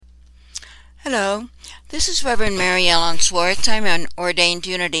Hello, this is Reverend Mary Ellen Swartz. I'm an ordained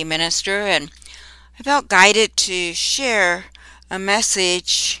Unity minister, and I felt guided to share a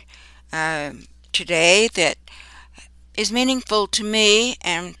message today that is meaningful to me,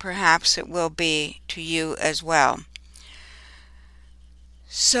 and perhaps it will be to you as well.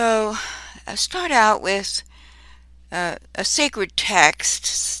 So, I'll start out with a sacred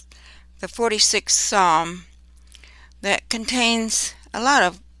text, the 46th Psalm, that contains a lot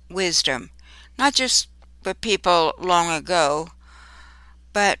of wisdom, not just for people long ago,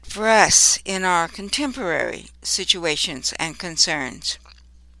 but for us in our contemporary situations and concerns.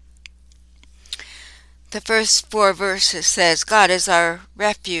 The first 4 verses says, God is our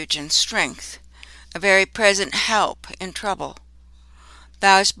refuge and strength, a very present help in trouble.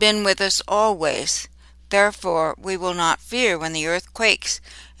 Thou hast been with us always, therefore we will not fear when the earth quakes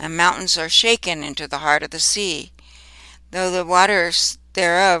and mountains are shaken into the heart of the sea. Though the waters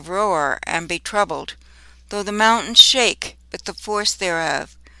thereof roar and be troubled, though the mountains shake with the force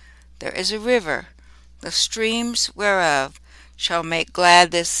thereof, there is a river, the streams whereof shall make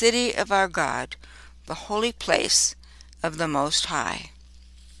glad the city of our God, the holy place of the Most High.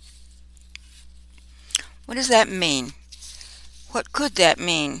 What does that mean? What could that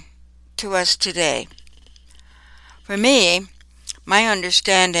mean to us today? For me, my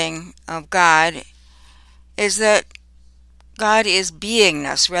understanding of God is that God is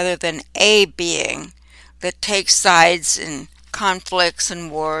beingness rather than a being that takes sides in conflicts and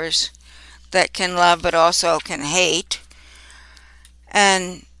wars, that can love but also can hate,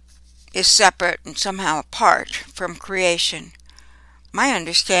 and is separate and somehow apart from creation. My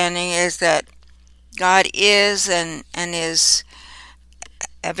understanding is that God is and is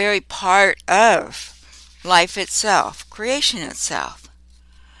a very part of life itself, creation itself.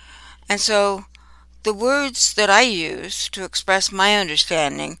 And so the words that I use to express my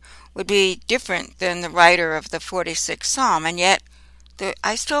understanding would be different than the writer of the 46th Psalm, and yet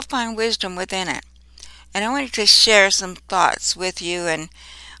I still find wisdom within it. And I wanted to share some thoughts with you, and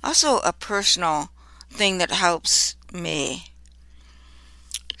also a personal thing that helps me.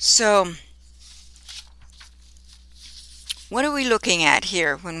 So, what are we looking at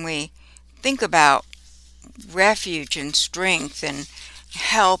here when we think about refuge and strength and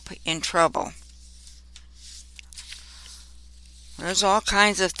help in trouble? There's all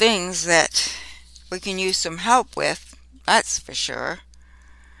kinds of things that we can use some help with, that's for sure.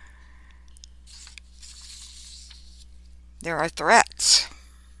 There are threats.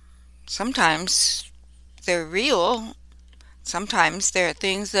 Sometimes they're real. Sometimes they're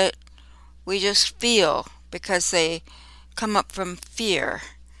things that we just feel because they come up from fear.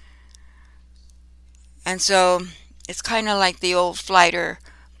 And so it's kind of like the old flight or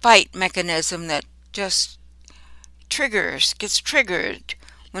fight mechanism that just gets triggered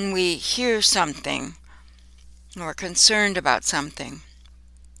when we hear something or are concerned about something.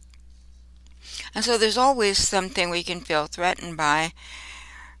 And so there's always something we can feel threatened by,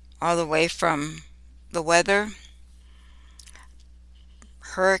 all the way from the weather,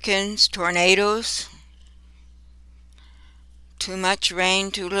 hurricanes, tornadoes, too much rain,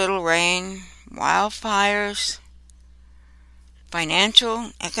 too little rain, wildfires,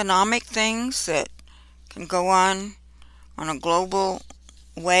 financial, economic things that can go on a global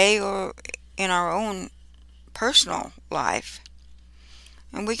way or in our own personal life.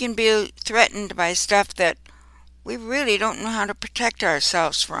 And we can be threatened by stuff that we really don't know how to protect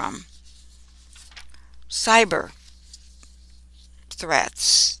ourselves from. Cyber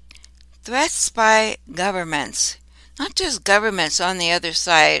threats. Threats by governments. Not just governments on the other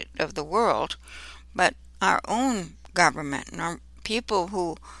side of the world, but our own government and our people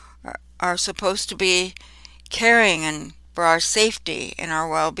who are supposed to be caring and for our safety and our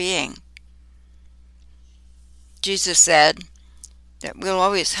well-being. Jesus said that we'll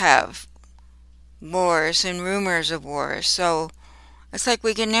always have wars and rumors of wars, so it's like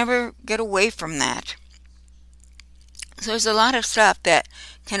we can never get away from that. So there's a lot of stuff that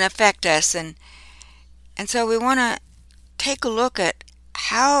can affect us, and so we want to take a look at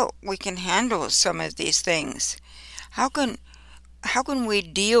how we can handle some of these things. How can we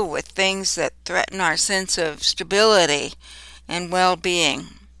deal with things that threaten our sense of stability and well-being?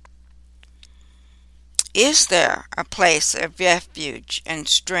 Is there a place of refuge and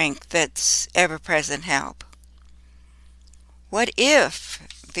strength that's ever-present help? What if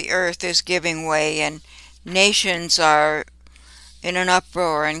the earth is giving way and nations are in an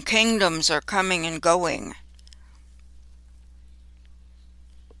uproar and kingdoms are coming and going?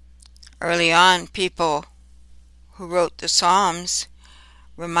 Early on, people who wrote the Psalms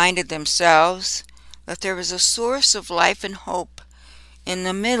reminded themselves that there was a source of life and hope in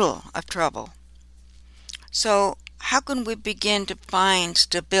the middle of trouble. So how can we begin to find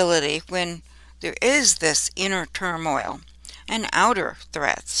stability when there is this inner turmoil and outer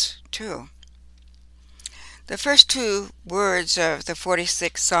threats too? The first two words of the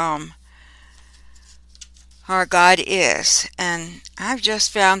 46th Psalm are God is, and I've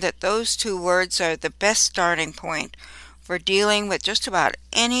just found that those two words are the best starting point for dealing with just about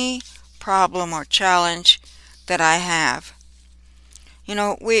any problem or challenge that I have. You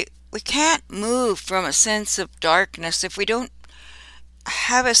know, we can't move from a sense of darkness if we don't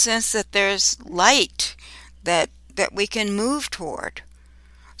have a sense that there's light that we can move toward.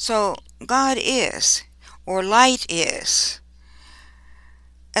 So God is, or light is.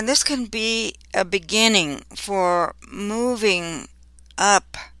 And this can be a beginning for moving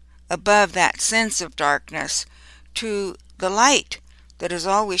up above that sense of darkness to the light that is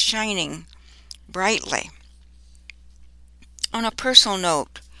always shining brightly. On a personal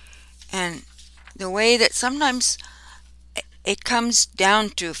note, and the way that sometimes it comes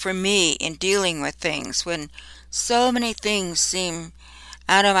down to for me in dealing with things, when so many things seem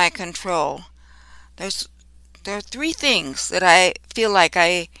out of my control, there are three things that I feel like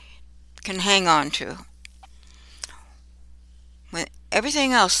I can hang on to. When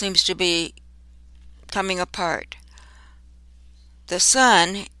everything else seems to be coming apart, the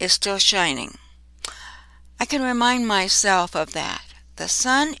sun is still shining. I can remind myself of that. The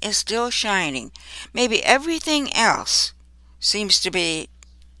sun is still shining. Maybe everything else seems to be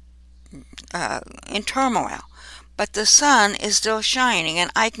in turmoil, but the sun is still shining, and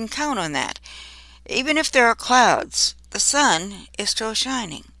I can count on that. Even if there are clouds, the sun is still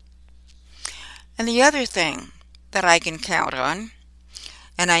shining. And the other thing that I can count on,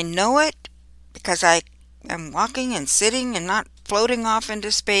 and I know it because I am walking and sitting and not floating off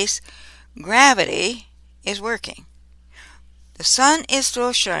into space, gravity is working. The sun is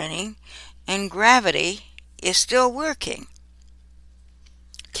still shining, and gravity is still working,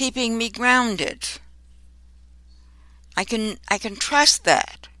 keeping me grounded. I can trust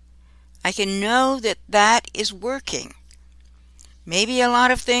that. I can know that that is working. Maybe a lot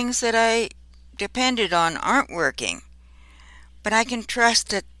of things that I depended on aren't working, but I can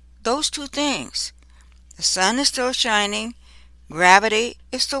trust that those two things, the sun is still shining, gravity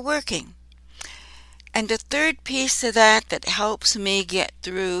is still working. And the third piece of that helps me get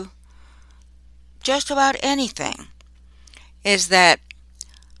through just about anything is that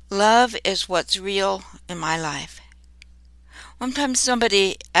love is what's real in my life. Sometimes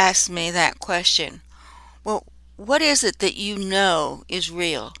somebody asks me that question, well, what is it that you know is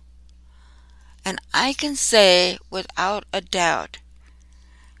real? And I can say without a doubt,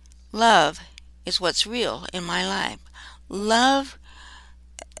 love is what's real in my life. Love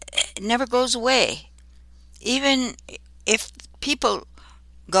never goes away. Even if people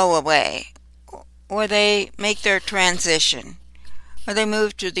go away, or they make their transition, or they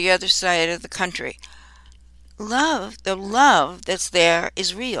move to the other side of the country, the love that's there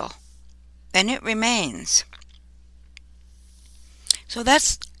is real, and it remains. So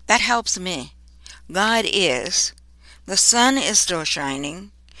that helps me. God is, the sun is still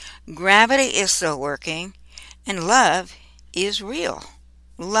shining, gravity is still working, and love is real.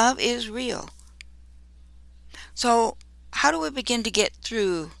 Love is real. So how do we begin to get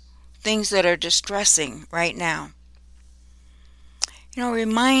through things that are distressing right now?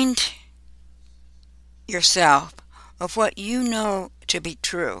 Remind yourself of what you know to be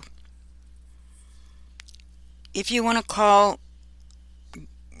true. If you want to call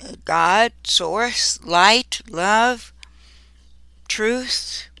God, source, light, love,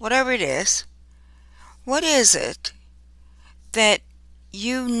 truth, whatever it is, what is it that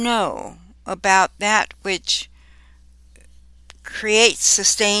you know about that which creates,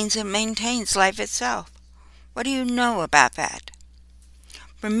 sustains, and maintains life itself? What do you know about that?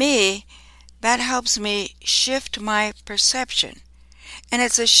 For me, that helps me shift my perception. And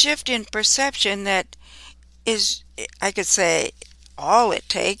it's a shift in perception that is, I could say, all it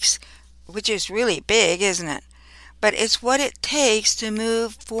takes, which is really big, isn't it? But it's what it takes to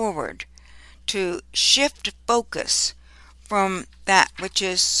move forward, to shift focus from that which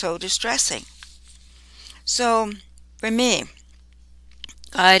is so distressing. So, for me,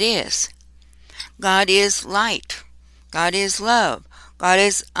 God is. God is light. God is love. God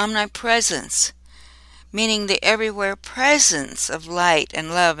is omnipresence, meaning the everywhere presence of light and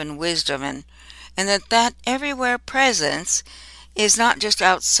love and wisdom, and that everywhere presence is not just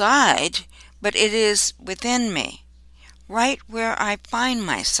outside, but it is within me, right where I find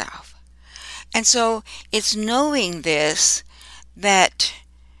myself. And so it's knowing this that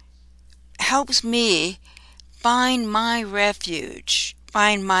helps me find my refuge,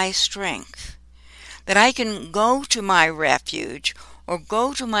 find my strength, that I can go to my refuge or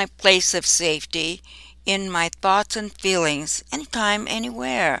go to my place of safety in my thoughts and feelings anytime,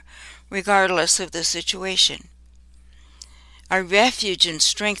 anywhere, regardless of the situation. Our refuge and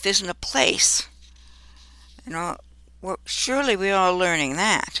strength isn't a place. Surely we're all learning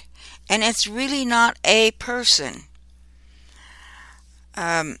that. And it's really not a person.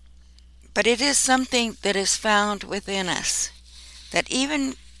 But it is something that is found within us. That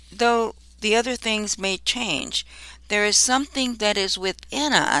even though the other things may change, there is something that is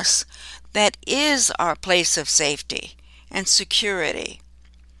within us that is our place of safety and security.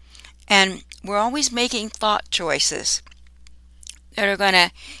 And we're always making thought choices that are going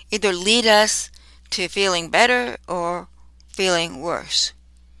to either lead us to feeling better or feeling worse.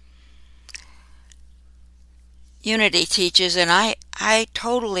 Unity teaches, and I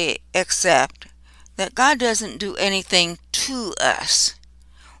totally accept, that God doesn't do anything to us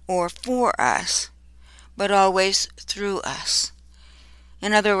or for us, but always through us.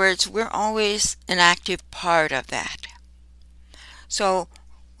 In other words, we're always an active part of that. So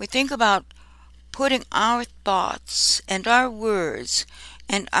we think about putting our thoughts and our words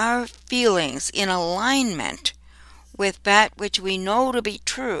and our feelings in alignment with that which we know to be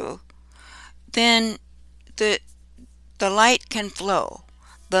true, then the light can flow,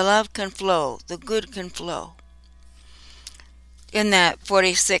 the love can flow, the good can flow. In that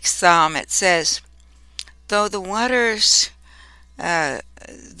 46th Psalm it says, though the waters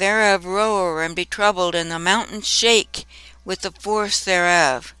thereof roar and be troubled, and the mountains shake with the force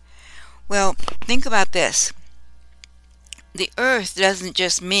thereof. Well, think about this. The earth doesn't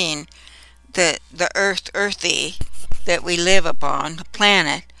just mean the earthy that we live upon, the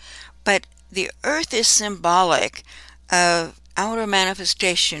planet, but the earth is symbolic of outer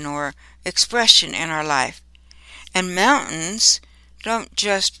manifestation or expression in our life. And mountains don't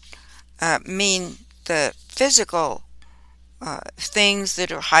just mean the physical things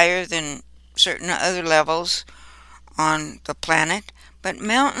that are higher than certain other levels on the planet, but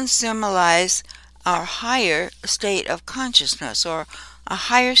mountains symbolize our higher state of consciousness or a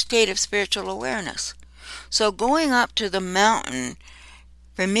higher state of spiritual awareness. So going up to the mountain,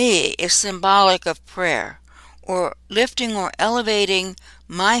 for me, is symbolic of prayer, or lifting or elevating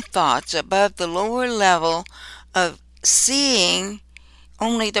my thoughts above the lower level of seeing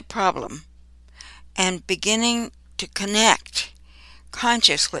only the problem and beginning to connect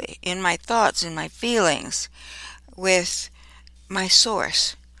consciously in my thoughts and my feelings with my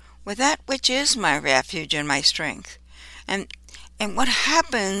source, with that which is my refuge and my strength. And what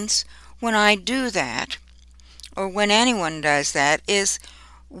happens when I do that, or when anyone does that, is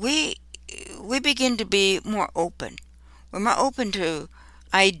we begin to be more open. We're more open to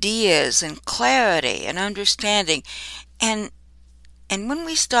ideas and clarity and understanding. And when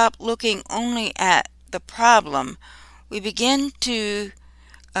we stop looking only at the problem, we begin to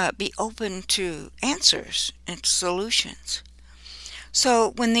be open to answers and solutions.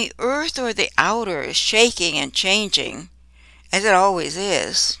 So when the earth or the outer is shaking and changing, as it always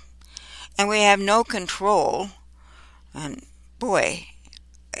is, and we have no control, and boy,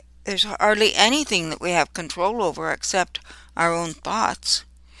 there's hardly anything that we have control over except our own thoughts.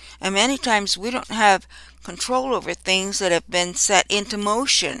 And many times we don't have control over things that have been set into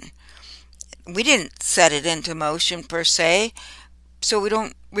motion. We didn't set it into motion per se, so we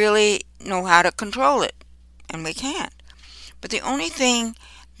don't really know how to control it, and we can't. But the only thing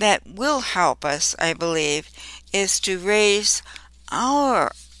that will help us, I believe, is to raise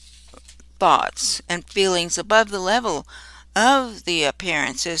our thoughts and feelings above the level of the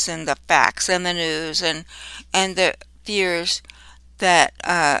appearances and the facts and the news and the fears that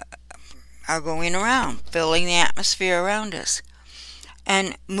are going around, filling the atmosphere around us,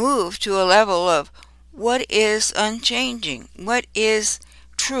 and move to a level of what is unchanging, what is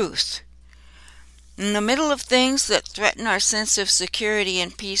truth. In the middle of things that threaten our sense of security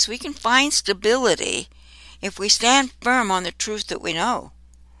and peace, we can find stability if we stand firm on the truth that we know.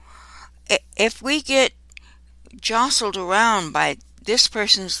 If we get jostled around by this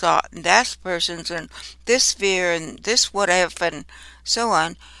person's thought and that person's and this fear and this what if and so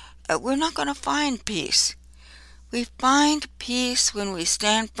on, we're not going to find peace. We find peace when we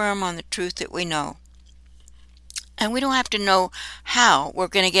stand firm on the truth that we know. And we don't have to know how we're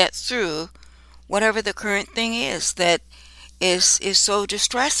going to get through whatever the current thing is that is so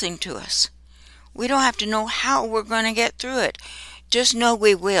distressing to us. We don't have to know how we're going to get through it. Just know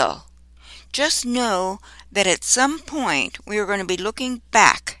we will. Just know that at some point we are going to be looking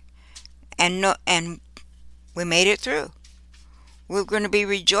back and we made it through. We're going to be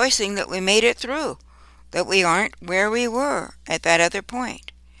rejoicing that we made it through. that we aren't where we were at that other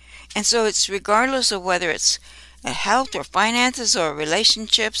point. And so it's regardless of whether it's health or finances or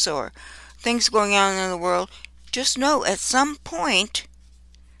relationships or things going on in the world, just know at some point,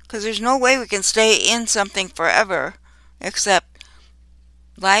 because there's no way we can stay in something forever except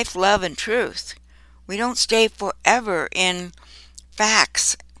life, love, and truth. We don't stay forever in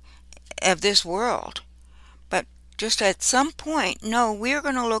facts of this world. But just at some point, no, we're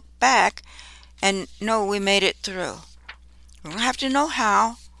going to look back and know we made it through. We don't have to know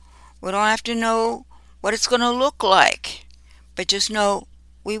how. We don't have to know what it's going to look like. But just know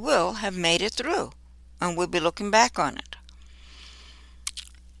we will have made it through. And we'll be looking back on it.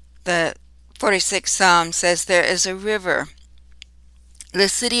 The 46th Psalm says, "There is a river, the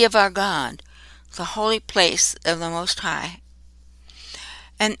city of our God, the holy place of the Most High."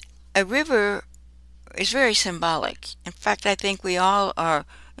 And a river is very symbolic. In fact, I think we all are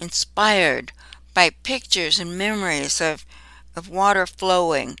inspired by pictures and memories of water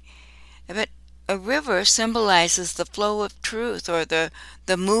flowing. But a river symbolizes the flow of truth, or the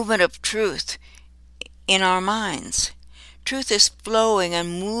movement of truth in our minds. Truth is flowing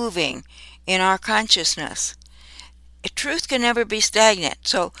and moving in our consciousness. Truth can never be stagnant.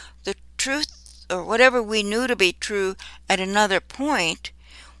 So the truth, or whatever we knew to be true at another point,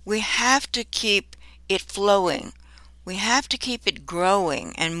 we have to keep it flowing. We have to keep it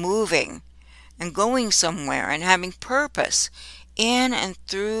growing and moving and going somewhere and having purpose in and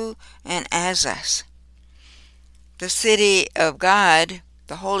through and as us. The city of God,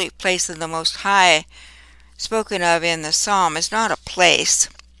 the holy place of the Most High, spoken of in the psalm, is not a place.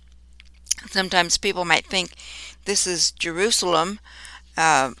 Sometimes people might think this is Jerusalem,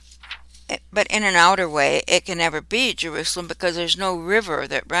 but in an outer way, it can never be Jerusalem because there's no river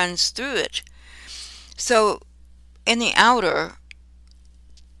that runs through it. So, in the outer,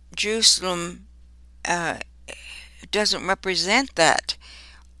 Jerusalem doesn't represent that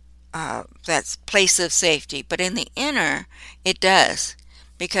place of safety, but in the inner, it does,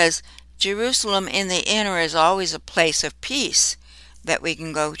 because Jerusalem in the inner is always a place of peace that we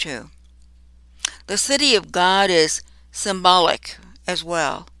can go to. The city of God is symbolic as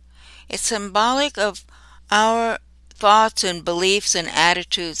well. It's symbolic of our thoughts and beliefs and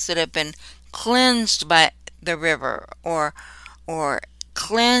attitudes that have been cleansed by the river or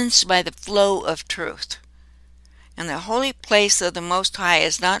cleansed by the flow of truth. And the holy place of the Most High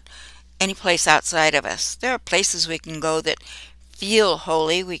is not any place outside of us. There are places we can go that feel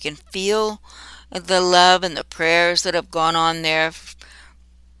holy. We can feel the love and the prayers that have gone on there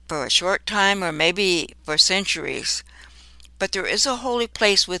for a short time or maybe for centuries. But there is a holy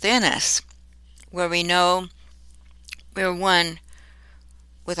place within us where we know we're one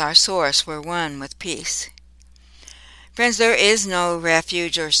with our source. We're one with peace. Friends, there is no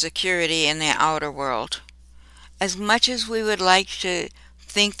refuge or security in the outer world. As much as we would like to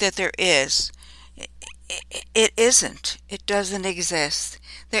think that there is, it isn't. It doesn't exist.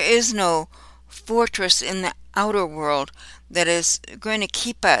 There is no fortress in the outer world that is going to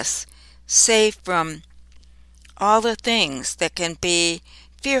keep us safe from all the things that can be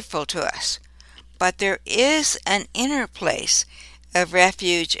fearful to us. But there is an inner place of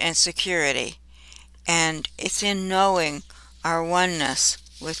refuge and security, and it's in knowing our oneness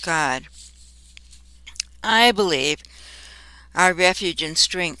with God. I believe our refuge and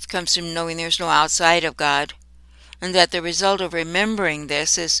strength comes from knowing there's no outside of God, and that the result of remembering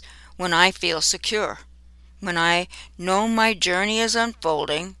this is when I feel secure, when I know my journey is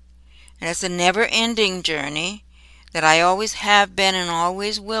unfolding, and it's a never-ending journey, that I always have been and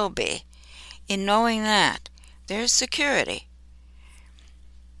always will be. In knowing that, there's security.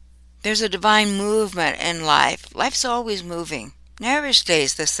 There's a divine movement in life. Life's always moving. Never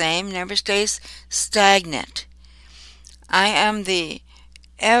stays the same, never stays stagnant. I am the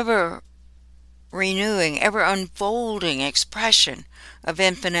ever-renewing, ever-unfolding expression of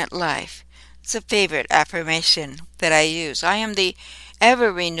infinite life. It's a favorite affirmation that I use. I am the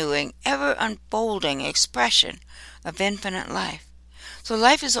ever-renewing, ever-unfolding expression of infinite life. So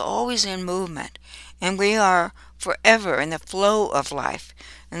life is always in movement, and we are forever in the flow of life,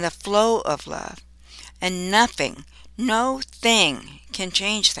 in the flow of love. And nothing, no thing can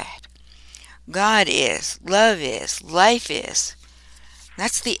change that. God is, love is, life is.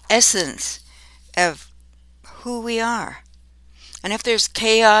 That's the essence of who we are. And if there's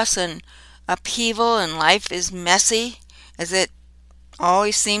chaos and upheaval and life is messy, as it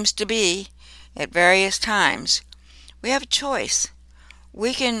always seems to be at various times, we have a choice.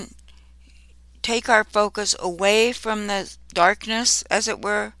 We can take our focus away from the darkness, as it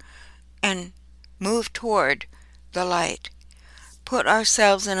were, and move toward the light. Put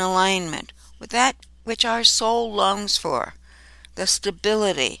ourselves in alignment with that which our soul longs for, the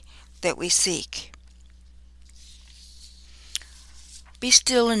stability that we seek. Be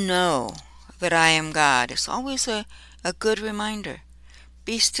still and know that I am God. It's always a good reminder.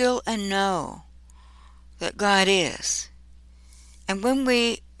 Be still and know that God is. And when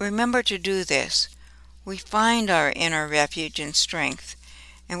we remember to do this, we find our inner refuge and strength,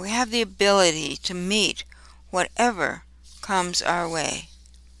 and we have the ability to meet whatever comes our way.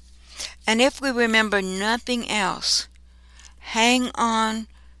 And if we remember nothing else, hang on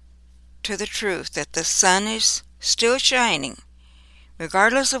to the truth that the sun is still shining.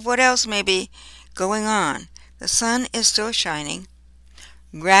 Regardless of what else may be going on, the sun is still shining.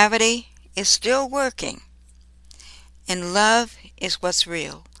 Gravity is still working. And love is what's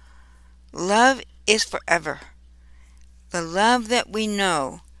real. Love is forever. The love that we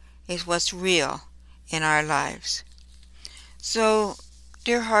know is what's real in our lives. So,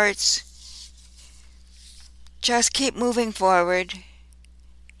 dear hearts, just keep moving forward.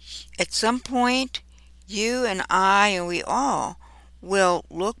 At some point, you and I and we all will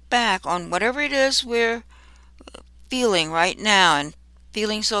look back on whatever it is we're feeling right now and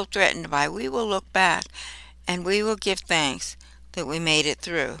feeling so threatened by. We will look back and we will give thanks that we made it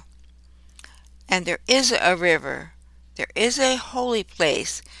through. And there is a river, there is a holy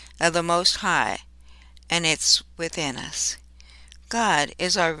place of the Most High, and it's within us. God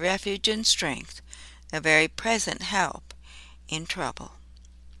is our refuge and strength, a very present help in trouble.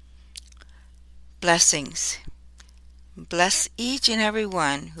 Blessings. Bless each and every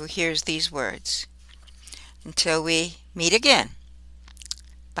one who hears these words. Until we meet again.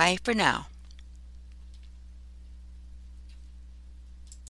 Bye for now.